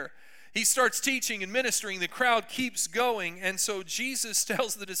were there. He starts teaching and ministering. The crowd keeps going. And so Jesus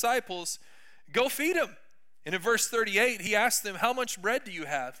tells the disciples, go feed them. And in verse 38, he asked them, how much bread do you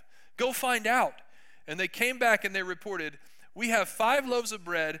have? Go find out. And they came back and they reported, we have 5 loaves of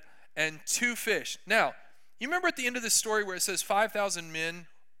bread and 2 fish. Now, you remember at the end of this story where it says 5,000 men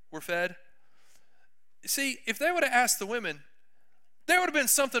were fed? See, if they would have asked the women, there would have been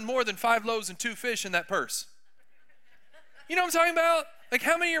something more than 5 loaves and 2 fish in that purse. You know what I'm talking about? Like,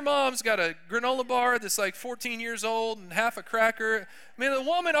 how many of your moms got a granola bar that's like 14 years old and half a cracker? I mean, the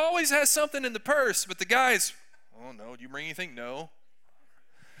woman always has something in the purse, but the guys, oh no, do you bring anything? No.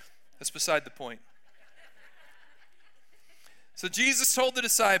 That's beside the point. So Jesus told the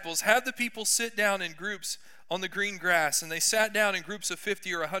disciples, have the people sit down in groups on the green grass, and they sat down in groups of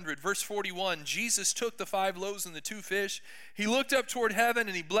 50 or 100. Verse 41, Jesus took the 5 loaves and the 2 fish. He looked up toward heaven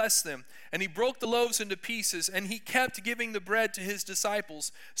and he blessed them, and he broke the loaves into pieces, and he kept giving the bread to his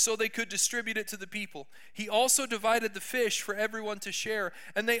disciples so they could distribute it to the people. He also divided the fish for everyone to share,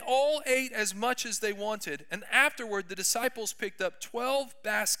 and they all ate as much as they wanted. And afterward, the disciples picked up 12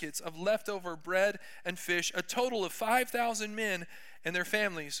 baskets of leftover bread and fish, a total of 5,000 men, and their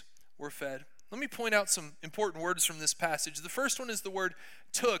families were fed. Let me point out some important words from this passage. The first one is the word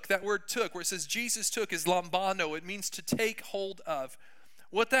took. That word took, where it says Jesus took, is lambano. It means to take hold of.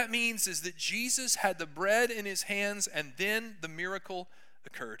 What that means is that Jesus had the bread in his hands and then the miracle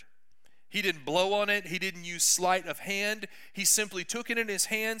occurred. He didn't blow on it. He didn't use sleight of hand. He simply took it in his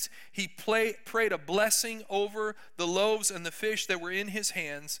hands. He prayed a blessing over the loaves and the fish that were in his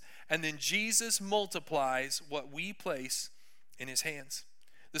hands. And then Jesus multiplies what we place in his hands.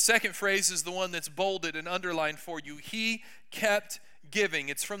 The second phrase is the one that's bolded and underlined for you. He kept giving.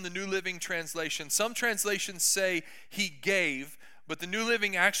 It's from the New Living Translation. Some translations say he gave, but the New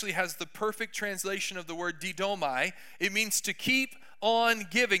Living actually has the perfect translation of the word didomai. It means to keep on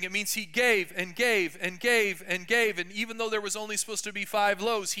giving. It means he gave and gave and gave and gave. And even though there was only supposed to be 5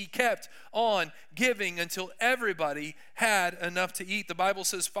 loaves, he kept on giving until everybody had enough to eat. The Bible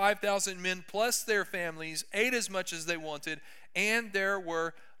says 5,000 men plus their families ate as much as they wanted, and there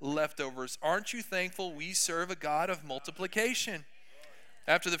were leftovers. Aren't you thankful we serve a God of multiplication?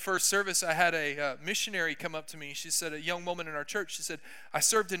 After the first service, I had a missionary come up to me. She said, a young woman in our church, she said, I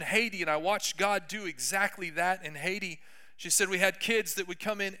served in Haiti and I watched God do exactly that in Haiti. She said we had kids that would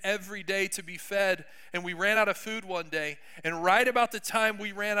come in every day to be fed, and we ran out of food one day. And right about the time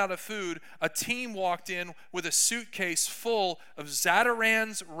we ran out of food, a team walked in with a suitcase full of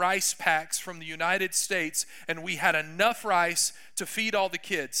Zatarain's rice packs from the United States, and we had enough rice to feed all the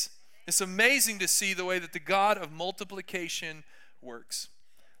kids. It's amazing to see the way that the God of multiplication works.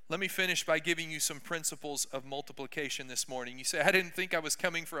 Let me finish by giving you some principles of multiplication this morning. You say, I didn't think I was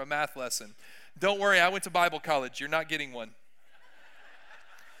coming for a math lesson. Don't worry, I went to Bible college. You're not getting one.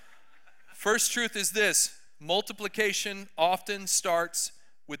 First truth is this: multiplication often starts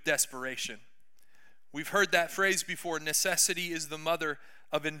with desperation. We've heard that phrase before, necessity is the mother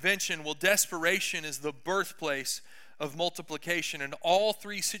of invention. Well, desperation is the birthplace of multiplication. And all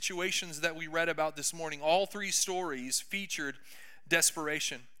three situations that we read about this morning, all three stories featured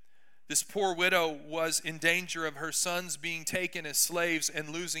desperation. This poor widow was in danger of her sons being taken as slaves and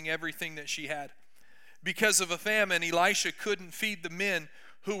losing everything that she had. Because of a famine, Elisha couldn't feed the men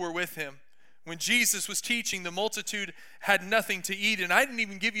who were with him. When Jesus was teaching, the multitude had nothing to eat. And I didn't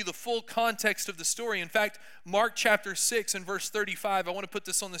even give you the full context of the story. In fact, Mark chapter 6 and verse 35, I want to put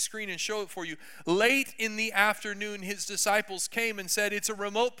this on the screen and show it for you. Late in the afternoon, his disciples came and said, it's a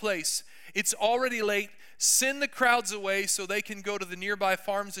remote place. It's already late. Send the crowds away so they can go to the nearby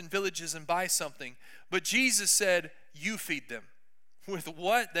farms and villages and buy something. But Jesus said, you feed them. With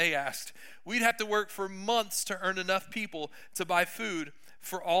what? They asked. We'd have to work for months to earn enough people to buy food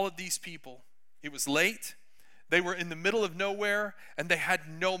for all of these people. It was late. They were in the middle of nowhere and they had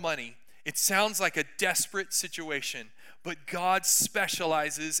no money. It sounds like a desperate situation, but God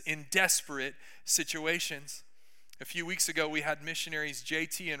specializes in desperate situations. A few weeks ago, we had missionaries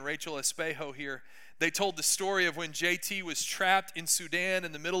JT and Rachel Espejo here. They told the story of when JT was trapped in Sudan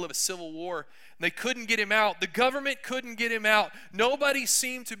in the middle of a civil war. They couldn't get him out. The government couldn't get him out. Nobody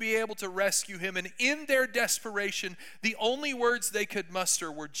seemed to be able to rescue him. And in their desperation, the only words they could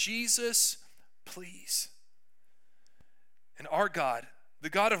muster were, Jesus, please. And our God, the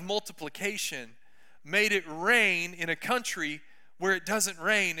God of multiplication, made it rain in a country where it doesn't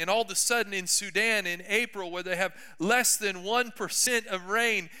rain. And all of a sudden in Sudan in April, where they have less than 1% of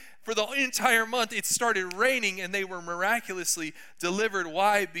rain, for the entire month, it started raining and they were miraculously delivered.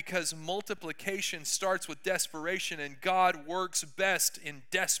 Why? Because multiplication starts with desperation, and God works best in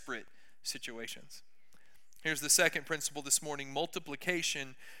desperate situations. Here's the second principle this morning.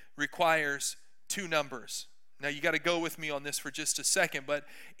 Multiplication requires two numbers. Now, you got to go with me on this for just a second, but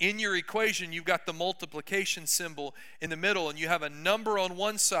in your equation, you've got the multiplication symbol in the middle, and you have a number on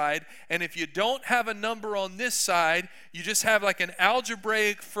one side, and if you don't have a number on this side, you just have like an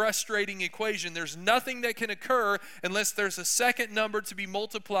algebraic, frustrating equation. There's nothing that can occur unless there's a second number to be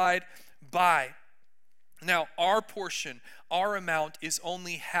multiplied by. Now, our portion, our amount is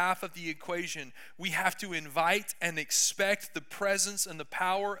only half of the equation. We have to invite and expect the presence and the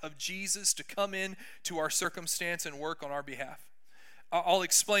power of Jesus to come in to our circumstance and work on our behalf. I'll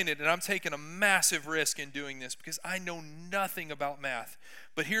explain it, and I'm taking a massive risk in doing this because I know nothing about math.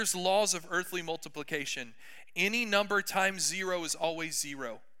 But here's laws of earthly multiplication. Any number times zero is always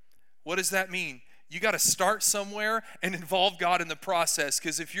zero. What does that mean? You got to start somewhere and involve God in the process,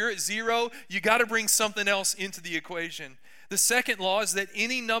 because if you're at zero, you got to bring something else into the equation. The second law is that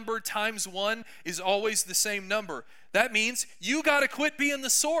any number times one is always the same number. That means you got to quit being the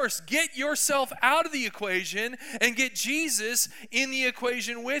source. Get yourself out of the equation and get Jesus in the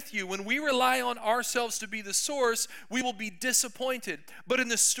equation with you. When we rely on ourselves to be the source, we will be disappointed. But in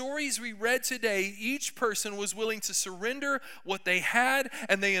the stories we read today, each person was willing to surrender what they had,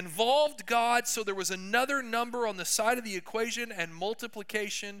 and they involved God, so there was another number on the side of the equation, and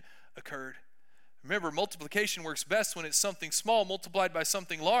multiplication occurred. Remember, multiplication works best when it's something small multiplied by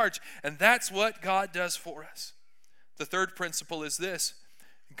something large, and that's what God does for us. The third principle is this: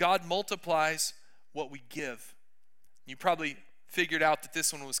 God multiplies what we give. You probably figured out that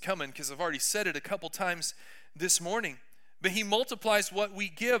this one was coming because I've already said it a couple times this morning. But he multiplies what we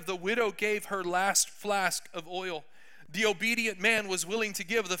give. The widow gave her last flask of oil. The obedient man was willing to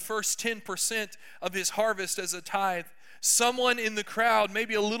give the first 10% of his harvest as a tithe. Someone in the crowd,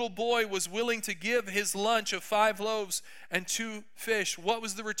 maybe a little boy, was willing to give his lunch of 5 loaves and 2 fish. What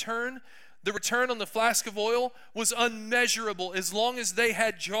was the return? The return on the flask of oil was unmeasurable. As long as they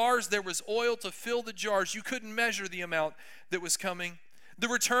had jars, there was oil to fill the jars. You couldn't measure the amount that was coming. The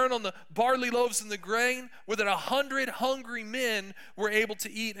return on the barley loaves and the grain were that 100 hungry men were able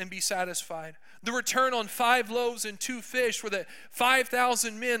to eat and be satisfied. The return on 5 loaves and 2 fish were that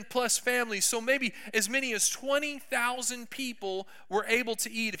 5,000 men plus families, so maybe as many as 20,000 people were able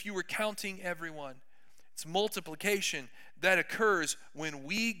to eat if you were counting everyone. It's multiplication that occurs when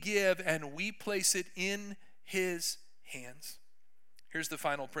we give and we place it in his hands. Here's the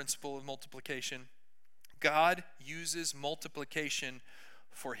final principle of multiplication. God uses multiplication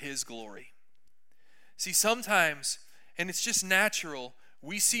for his glory. See, sometimes, and it's just natural,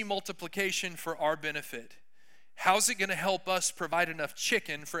 we see multiplication for our benefit. How's it going to help us provide enough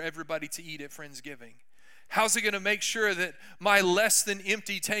chicken for everybody to eat at Friendsgiving? How's it going to make sure that my less than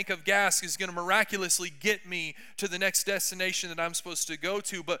empty tank of gas is going to miraculously get me to the next destination that I'm supposed to go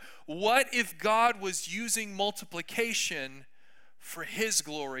to? But what if God was using multiplication for his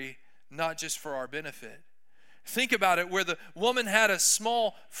glory, not just for our benefit? Think about it, where the woman had a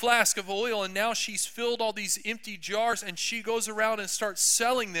small flask of oil and now she's filled all these empty jars and she goes around and starts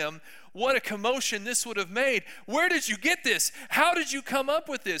selling them. What a commotion this would have made. Where did you get this? How did you come up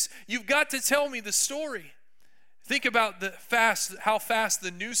with this? You've got to tell me the story. Think about how fast the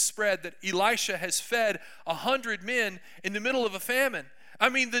news spread that Elisha has fed 100 men in the middle of a famine. I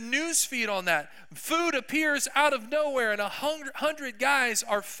mean, the news feed on that. Food appears out of nowhere and 100 guys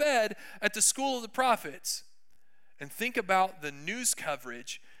are fed at the school of the prophets. And think about the news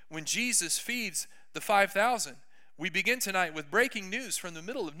coverage when Jesus feeds the 5,000. We begin tonight with breaking news from the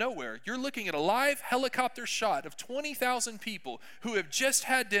middle of nowhere. You're looking at a live helicopter shot of 20,000 people who have just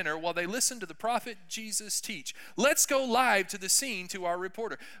had dinner while they listen to the prophet Jesus teach. Let's go live to the scene to our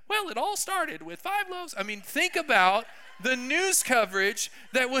reporter. Well, it all started with 5 loaves. I mean, think about the news coverage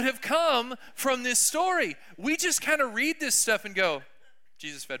that would have come from this story. We just kind of read this stuff and go,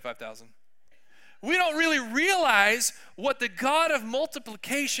 Jesus fed 5,000. We don't really realize what the God of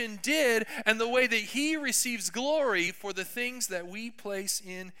multiplication did and the way that he receives glory for the things that we place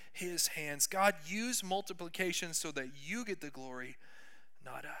in his hands. God used multiplication so that you get the glory,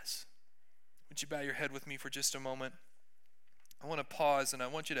 not us. Would you bow your head with me for just a moment? I want to pause and I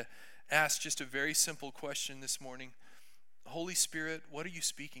want you to ask just a very simple question this morning. Holy Spirit, what are you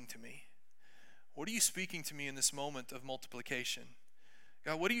speaking to me? What are you speaking to me in this moment of multiplication?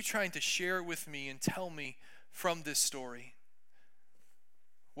 God, what are you trying to share with me and tell me from this story?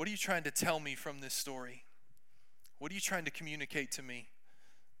 What are you trying to tell me from this story? What are you trying to communicate to me?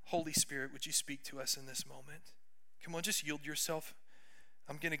 Holy Spirit, would you speak to us in this moment? Come on, just yield yourself.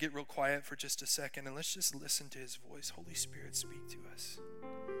 I'm going to get real quiet for just a second and let's just listen to his voice. Holy Spirit, speak to us.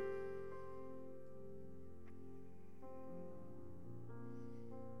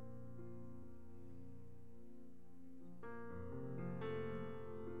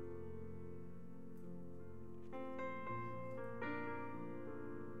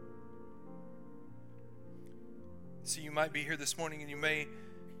 So you might be here this morning and you may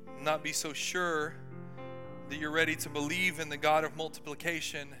not be so sure that you're ready to believe in the God of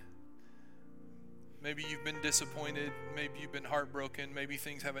multiplication. Maybe you've been disappointed. Maybe you've been heartbroken. Maybe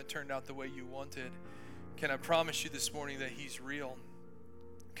things haven't turned out the way you wanted. Can I promise you this morning that he's real?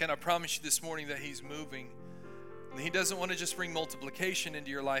 Can I promise you this morning that he's moving? And he doesn't want to just bring multiplication into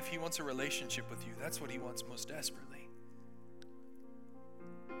your life. He wants a relationship with you. That's what he wants most desperately.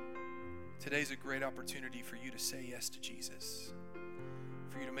 Today's a great opportunity for you to say yes to Jesus,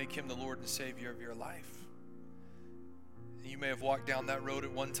 for you to make him the Lord and Savior of your life. You may have walked down that road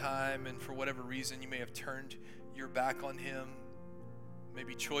at one time, and for whatever reason, you may have turned your back on him.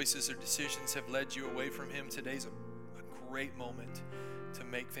 Maybe choices or decisions have led you away from him. Today's a great moment to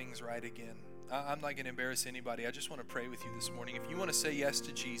make things right again. I'm not going to embarrass anybody. I just want to pray with you this morning. If you want to say yes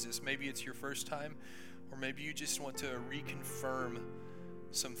to Jesus, maybe it's your first time, or maybe you just want to reconfirm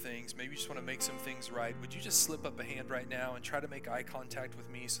some things. Maybe you just want to make some things right. Would you just slip up a hand right now and try to make eye contact with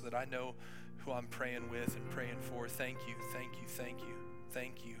me so that I know who I'm praying with and praying for? Thank you, thank you, thank you,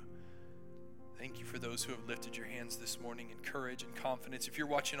 thank you. Thank you for those who have lifted your hands this morning in courage and confidence. If you're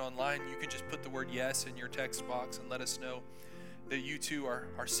watching online, you can just put the word yes in your text box and let us know that you too are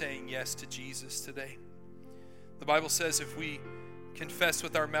saying yes to Jesus today. The Bible says if we confess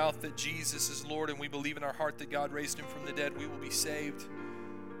with our mouth that Jesus is Lord and we believe in our heart that God raised him from the dead, we will be saved.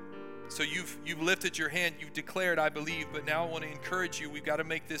 So you've lifted your hand, you've declared, I believe, but now I want to encourage you. We've got to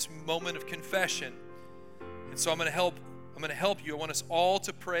make this moment of confession. And so I'm going to help you. I want us all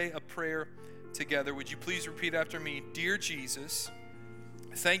to pray a prayer together. Would you please repeat after me? Dear Jesus,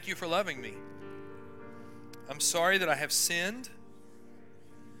 thank you for loving me. I'm sorry that I have sinned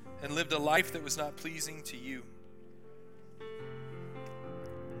and lived a life that was not pleasing to you.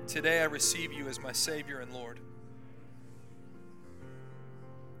 Today I receive you as my Savior and Lord.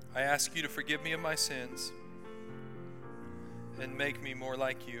 I ask you to forgive me of my sins and make me more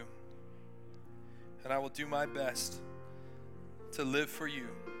like you. And I will do my best to live for you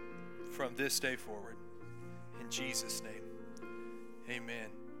from this day forward. In Jesus' name, amen.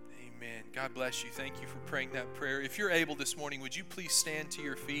 Amen. Amen. God bless you. Thank you for praying that prayer. If you're able this morning, would you please stand to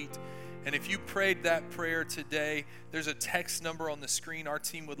your feet? And if you prayed that prayer today, there's a text number on the screen. Our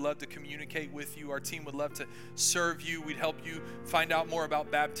team would love to communicate with you. Our team would love to serve you. We'd help you find out more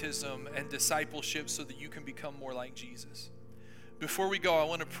about baptism and discipleship so that you can become more like Jesus. Before we go, I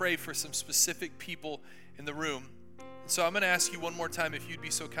want to pray for some specific people in the room. So I'm going to ask you one more time if you'd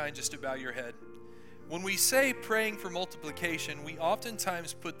be so kind just to bow your head. When we say praying for multiplication, we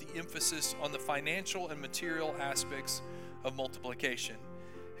oftentimes put the emphasis on the financial and material aspects of multiplication.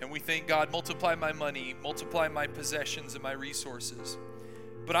 And we think, God, multiply my money, multiply my possessions and my resources.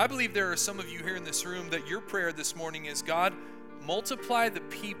 But I believe there are some of you here in this room that your prayer this morning is, God, multiply the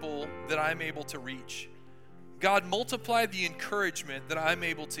people that I'm able to reach. God, multiply the encouragement that I'm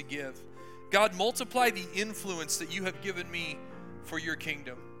able to give. God, multiply the influence that you have given me for your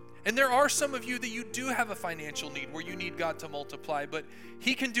kingdom. And there are some of you that you do have a financial need where you need God to multiply, but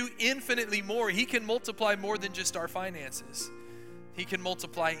He can do infinitely more. He can multiply more than just our finances. He can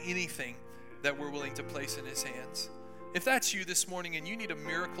multiply anything that we're willing to place in His hands. If that's you this morning and you need a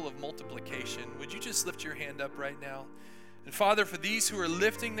miracle of multiplication, would you just lift your hand up right now? And Father, for these who are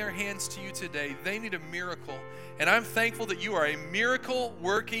lifting their hands to you today, they need a miracle. And I'm thankful that you are a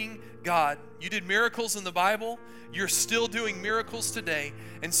miracle-working God. You did miracles in the Bible. You're still doing miracles today.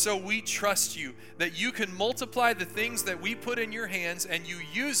 And so we trust you that you can multiply the things that we put in your hands and you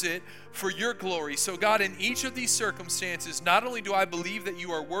use it for your glory. So God, in each of these circumstances, not only do I believe that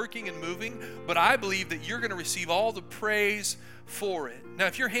you are working and moving, but I believe that you're going to receive all the praise for it. Now,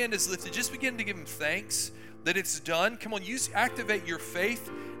 if your hand is lifted, just begin to give Him thanks that it's done. Come on, activate your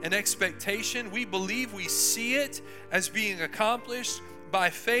faith and expectation. We believe, we see it as being accomplished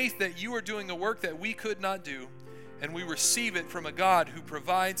by faith that you are doing a work that we could not do. And we receive it from a God who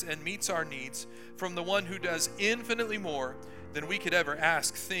provides and meets our needs, from the one who does infinitely more than we could ever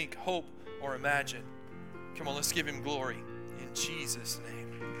ask, think, hope, or imagine. Come on, let's give Him glory in Jesus' name.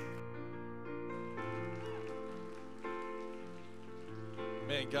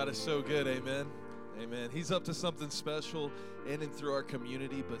 Man, God is so good, amen. Amen. He's up to something special in and through our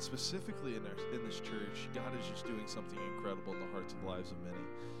community, but specifically in this church, God is just doing something incredible in the hearts and lives of many.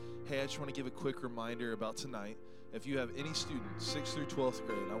 Hey, I just want to give a quick reminder about tonight. If you have any students, 6th through 12th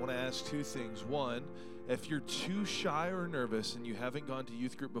grade, I want to ask two things. One, if you're too shy or nervous and you haven't gone to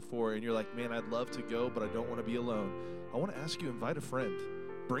youth group before and you're like, man, I'd love to go, but I don't want to be alone, I want to ask you, invite a friend.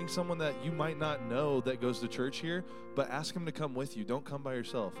 Bring someone that you might not know that goes to church here, but ask them to come with you. Don't come by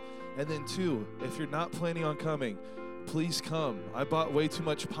yourself. And then two, if you're not planning on coming, please come. I bought way too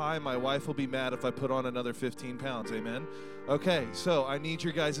much pie. My wife will be mad if I put on another 15 pounds. Amen? Okay, so I need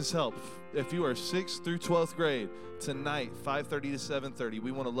your guys' help. If you are 6th through 12th grade, tonight, 5:30 to 7:30,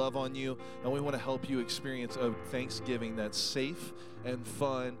 we want to love on you, and we want to help you experience a Thanksgiving that's safe and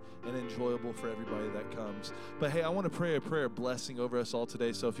fun and enjoyable for everybody that comes. But hey, I want to pray a prayer of blessing over us all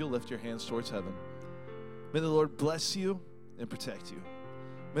today, so if you'll lift your hands towards heaven. May the Lord bless you and protect you.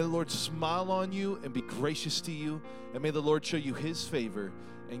 May the Lord smile on you and be gracious to you, and may the Lord show you His favor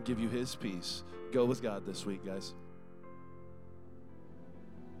and give you His peace. Go with God this week, guys.